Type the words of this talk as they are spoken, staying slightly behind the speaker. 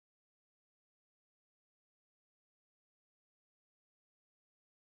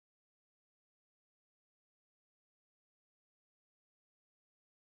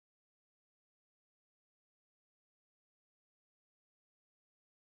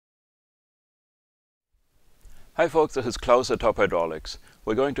Hi folks, this is Klaus at Top Hydraulics.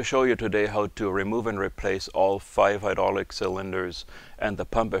 We're going to show you today how to remove and replace all 5 hydraulic cylinders and the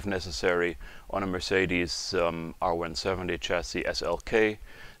pump if necessary on a Mercedes R170 chassis SLK.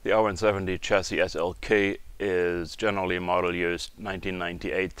 The R170 chassis SLK is generally model years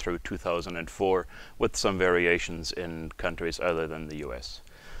 1998 through 2004 with some variations in countries other than the US.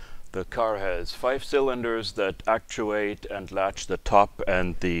 The car has 5 cylinders that actuate and latch the top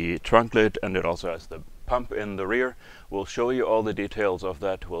and the trunk lid, and it also has the pump in the rear. We'll show you all the details of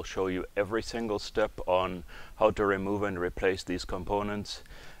that. We'll show you every single step on how to remove and replace these components,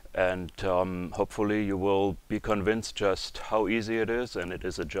 and hopefully you will be convinced just how easy it is, and it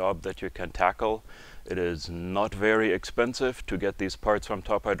is a job that you can tackle. It is not very expensive to get these parts from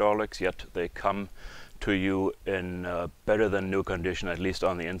Top Hydraulics, yet they come to you in better than new condition, at least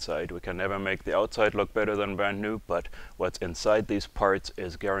on the inside. We can never make the outside look better than brand new, but what's inside these parts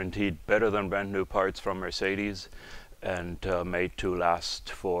is guaranteed better than brand new parts from Mercedes and made to last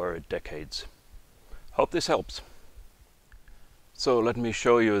for decades. Hope this helps. So let me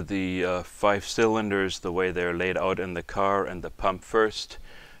show you the 5 cylinders, the way they're laid out in the car, and the pump first.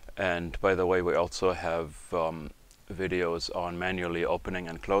 And by the way, we also have videos on manually opening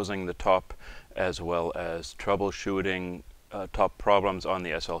and closing the top, as well as troubleshooting top problems on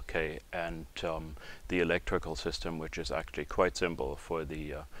the SLK and the electrical system, which is actually quite simple for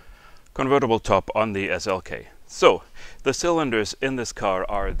the convertible top on the SLK. So the cylinders in this car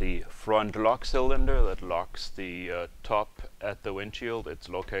are the front lock cylinder that locks the top at the windshield. It's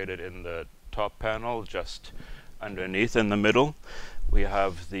located in the top panel just underneath in the middle. We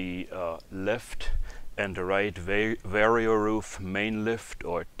have the left and right Varioroof main lift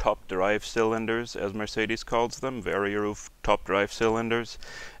or top drive cylinders, as Mercedes calls them, Varioroof top drive cylinders.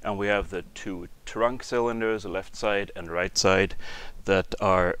 And we have the 2 trunk cylinders, left side and right side, that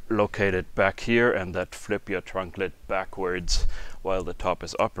are located back here and that flip your trunk lid backwards while the top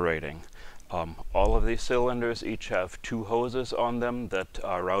is operating. All of these cylinders each have 2 hoses on them that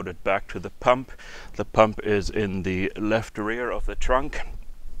are routed back to the pump. The pump is in the left rear of the trunk,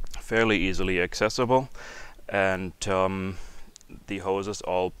 fairly easily accessible, and the hoses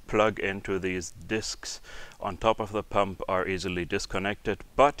all plug into these discs on top of the pump, are easily disconnected,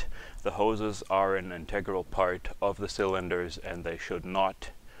 but the hoses are an integral part of the cylinders and they should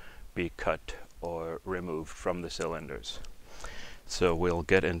not be cut or removed from the cylinders. So we'll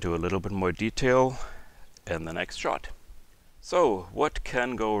get into a little bit more detail in the next shot. So what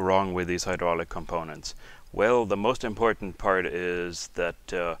can go wrong with these hydraulic components? Well, the most important part is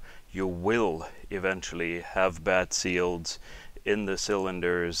that you will eventually have bad seals in the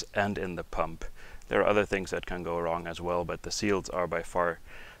cylinders and in the pump. There are other things that can go wrong as well, but the seals are by far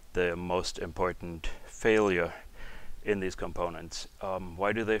the most important failure in these components.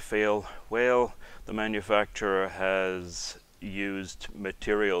 Why do they fail? Well, the manufacturer has used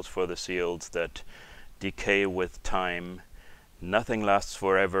materials for the seals that decay with time. Nothing lasts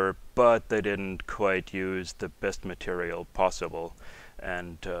forever, but they didn't quite use the best material possible.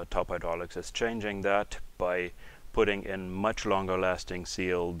 And Top Hydraulics is changing that by putting in much longer lasting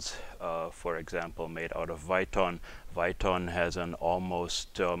seals, for example made out of Viton. Viton has an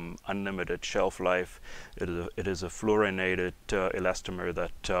almost unlimited shelf life. It is a fluorinated elastomer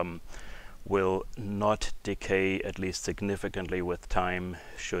that will not decay, at least significantly with time,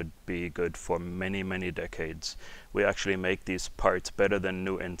 should be good for many, many decades. We actually make these parts better than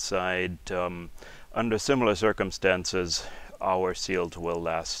new inside. Under similar circumstances, our seals will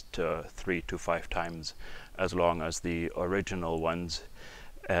last 3 to 5 times as long as the original ones,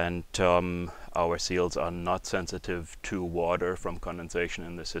 and our seals are not sensitive to water from condensation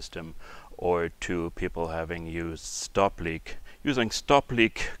in the system or to people having used stop leak. Using stop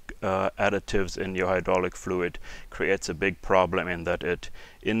leak additives in your hydraulic fluid creates a big problem in that it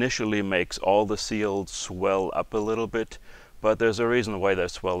initially makes all the seals swell up a little bit, but there's a reason why they're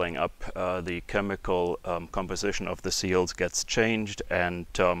swelling up. The chemical composition of the seals gets changed, and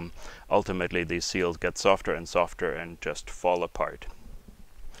ultimately these seals get softer and softer and just fall apart.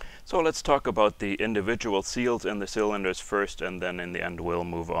 So let's talk about the individual seals in the cylinders first, and then in the end we'll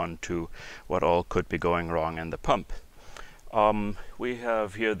move on to what all could be going wrong in the pump. We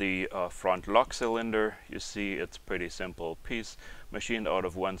have here the front lock cylinder. You see it's a pretty simple piece, machined out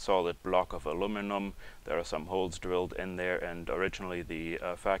of one solid block of aluminum. There are some holes drilled in there, and originally the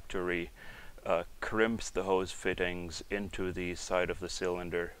factory crimps the hose fittings into the side of the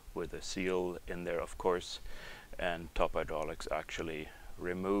cylinder with a seal in there, of course, and Top Hydraulics actually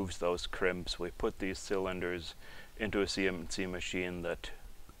removes those crimps. We put these cylinders into a CNC machine that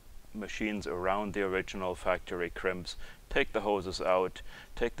machines around the original factory crimps, take the hoses out,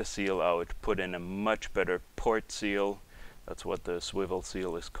 take the seal out, put in a much better port seal. That's what the swivel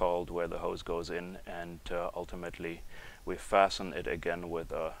seal is called, where the hose goes in, and ultimately we fasten it again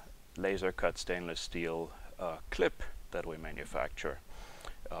with a laser cut stainless steel clip that we manufacture.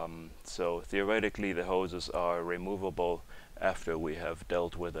 So theoretically the hoses are removable after we have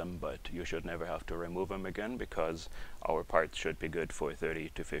dealt with them, but you should never have to remove them again because our parts should be good for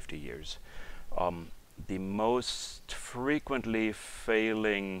 30 to 50 years. The most frequently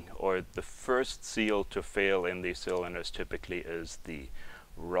failing, or the first seal to fail in these cylinders typically, is the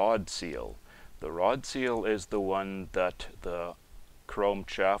rod seal. The rod seal is the one that the chrome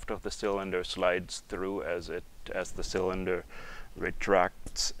shaft of the cylinder slides through as the cylinder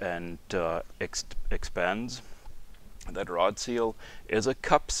retracts and expands. That rod seal is a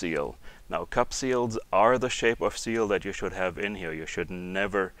cup seal. Now, cup seals are the shape of seal that you should have in here. You should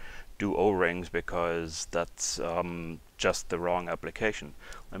never do O-rings because that's just the wrong application.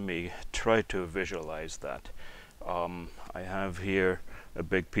 Let me try to visualize that. I have here a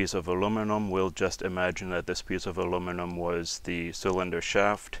big piece of aluminum. We'll just imagine that this piece of aluminum was the cylinder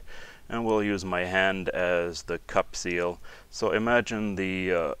shaft, and we'll use my hand as the cup seal. So imagine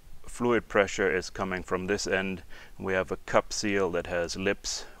the fluid pressure is coming from this end. We have a cup seal that has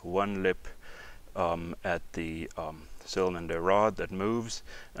lips, one lip at the cylinder rod that moves,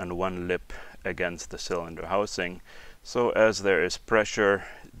 and one lip against the cylinder housing. So as there is pressure,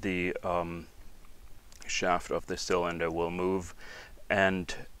 the shaft of the cylinder will move,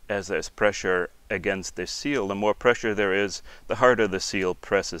 and as there's pressure against this seal, the more pressure there is, the harder the seal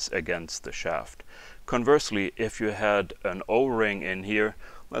presses against the shaft. Conversely, if you had an O-ring in here,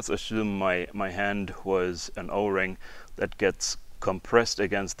 let's assume my hand was an O-ring that gets compressed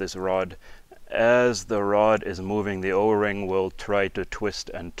against this rod. As the rod is moving, the O-ring will try to twist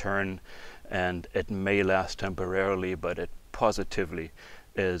and turn, and it may last temporarily, but it positively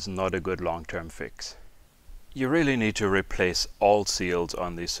is not a good long-term fix. You really need to replace all seals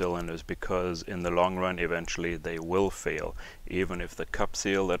on these cylinders because in the long run eventually they will fail. Even if the cup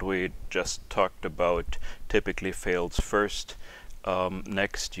seal that we just talked about typically fails first,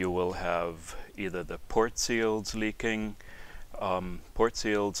 next you will have either the port seals leaking. Port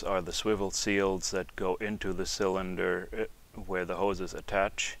seals are the swivel seals that go into the cylinder where the hoses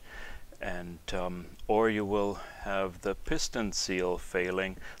attach, and or you will have the piston seal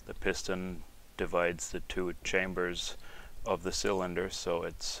failing. The piston divides the two chambers of the cylinder, so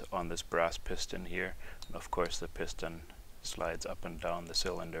it's on this brass piston here, and of course the piston slides up and down the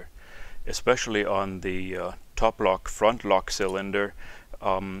cylinder. Especially on the top lock, front lock cylinder,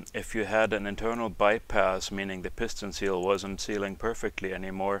 if you had an internal bypass, meaning the piston seal wasn't sealing perfectly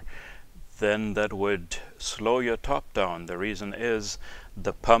anymore, then that would slow your top down. The reason is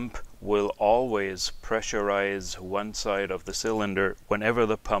the pump will always pressurize one side of the cylinder whenever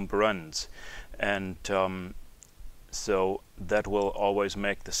the pump runs, and so that will always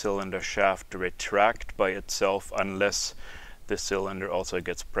make the cylinder shaft retract by itself unless the cylinder also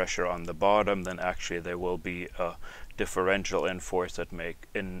gets pressure on the bottom. Then actually there will be a differential in force that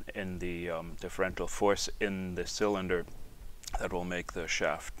differential force in the cylinder that will make the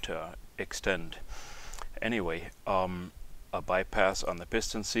shaft extend. Anyway, a bypass on the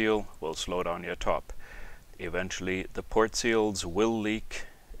piston seal will slow down your top. Eventually the port seals will leak.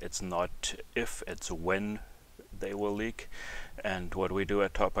 It's not if, it's when they will leak. And what we do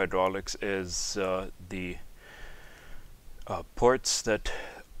at Top Hydraulics is the ports that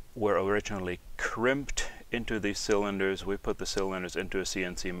were originally crimped into these cylinders, we put the cylinders into a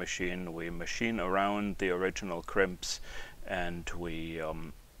CNC machine, we machine around the original crimps, and we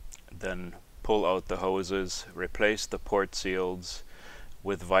then pull out the hoses, replace the port seals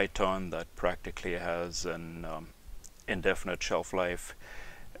with Viton that practically has an indefinite shelf life,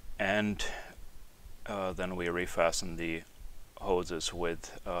 and then we refasten the hoses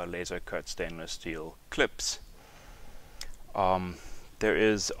with laser cut stainless steel clips. There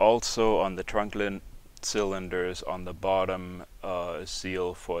is also on the trunklet cylinders on the bottom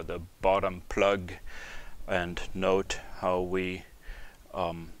seal for the bottom plug, and note how we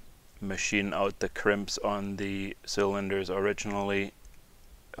machine out the crimps on the cylinders originally.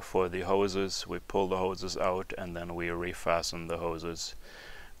 For the hoses, we pull the hoses out and then we refasten the hoses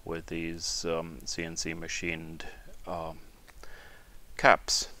with these CNC machined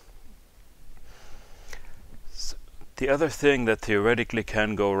caps. The other thing that theoretically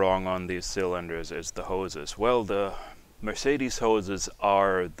can go wrong on these cylinders is the hoses. Well, the Mercedes hoses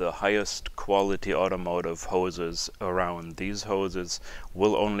are the highest quality automotive hoses around. These hoses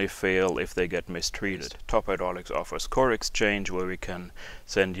will only fail if they get mistreated. Top Hydraulics offers core exchange, where we can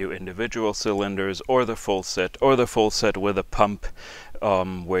send you individual cylinders or the full set with a pump,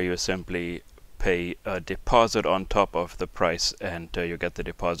 where you simply pay a deposit on top of the price, and you get the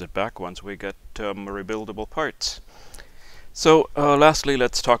deposit back once we get rebuildable parts. So lastly,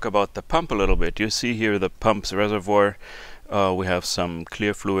 let's talk about the pump a little bit. You see here the pump's reservoir. We have some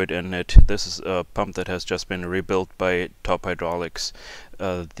clear fluid in it. This is a pump that has just been rebuilt by Top Hydraulics.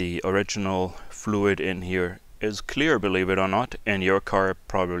 The original fluid in here is clear, believe it or not. In your car,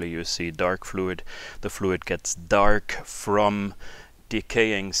 probably you see dark fluid. The fluid gets dark from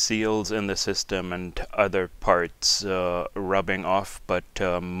decaying seals in the system and other parts rubbing off, but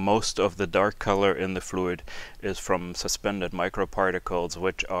most of the dark color in the fluid is from suspended microparticles,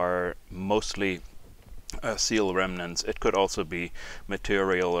 which are mostly seal remnants. It could also be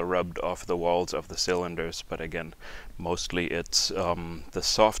material rubbed off the walls of the cylinders, but again, mostly it's the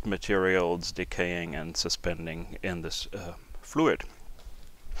soft materials decaying and suspending in this fluid.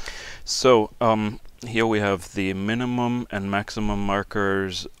 So here we have the minimum and maximum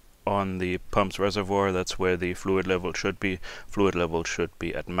markers on the pump's reservoir. That's where the fluid level should be. Fluid level should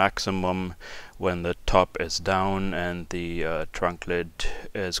be at maximum when the top is down and the trunk lid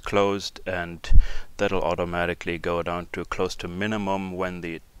is closed, and that'll automatically go down to close to minimum when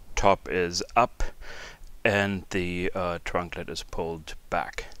the top is up and the trunk lid is pulled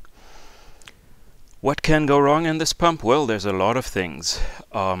back. What can go wrong in this pump? Well, there's a lot of things.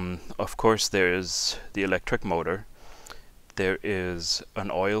 Of course, there is the electric motor. There is an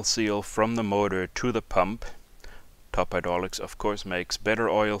oil seal from the motor to the pump. Top Hydraulics, of course, makes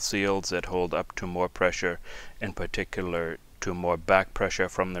better oil seals that hold up to more pressure, in particular to more back pressure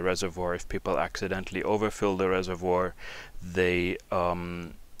from the reservoir. If people accidentally overfill the reservoir, they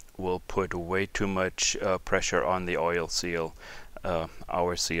will put way too much pressure on the oil seal.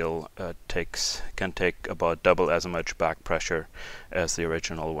 Our seal can take about double as much back pressure as the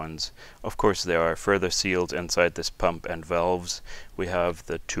original ones. Of course, there are further seals inside this pump and valves. We have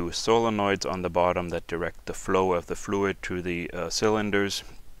the two solenoids on the bottom that direct the flow of the fluid to the cylinders,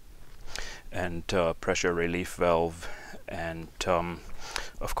 and pressure relief valve, and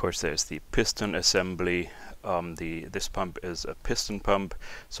of course there's the piston assembly. This pump is a piston pump,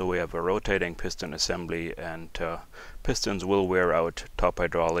 so we have a rotating piston assembly, and pistons will wear out. Top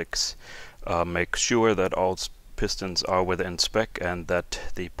Hydraulics make sure that all pistons are within spec and that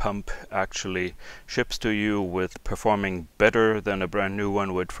the pump actually ships to you with performing better than a brand new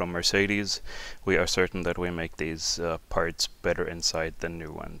one would from Mercedes. We are certain that we make these parts better inside than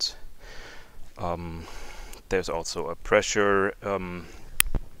new ones. There's also a pressure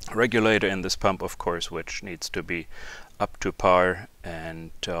regulator in this pump, of course, which needs to be up to par,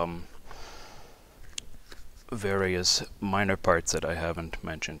 and various minor parts that I haven't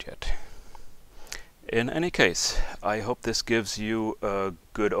mentioned yet. In any case, I hope this gives you a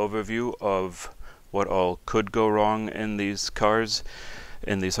good overview of what all could go wrong in these cars,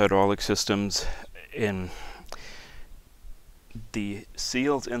 in these hydraulic systems. In the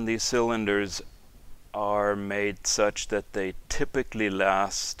seals in these cylinders are made such that they typically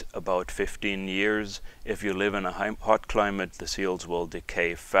last about 15 years. If you live in a hot climate, the seals will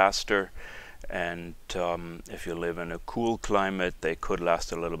decay faster, and if you live in a cool climate, they could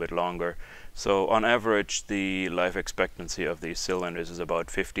last a little bit longer. So on average, the life expectancy of these cylinders is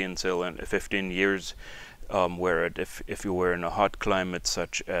about 15 years, where if you were in a hot climate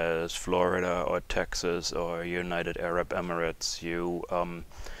such as Florida or Texas or United Arab Emirates, you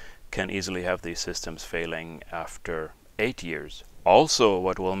can easily have these systems failing after 8 years. Also,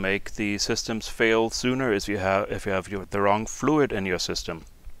 what will make the systems fail sooner is if you have the wrong fluid in your system.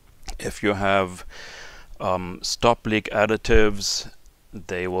 If you have stop leak additives,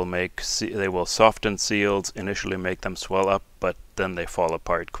 they will soften seals, initially make them swell up, but then they fall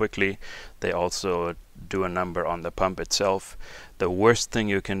apart quickly. They also do a number on the pump itself. The worst thing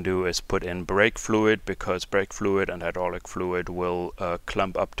you can do is put in brake fluid, because brake fluid and hydraulic fluid will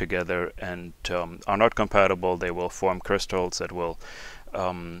clump up together and are not compatible. They will form crystals that will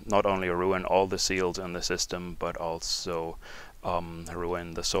not only ruin all the seals in the system, but also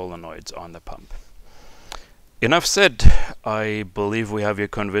ruin the solenoids on the pump. Enough said. I believe we have you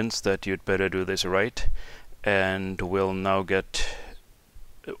convinced that you'd better do this right, and we'll now get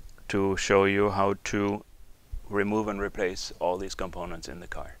to show you how to remove and replace all these components in the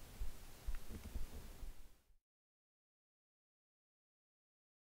car.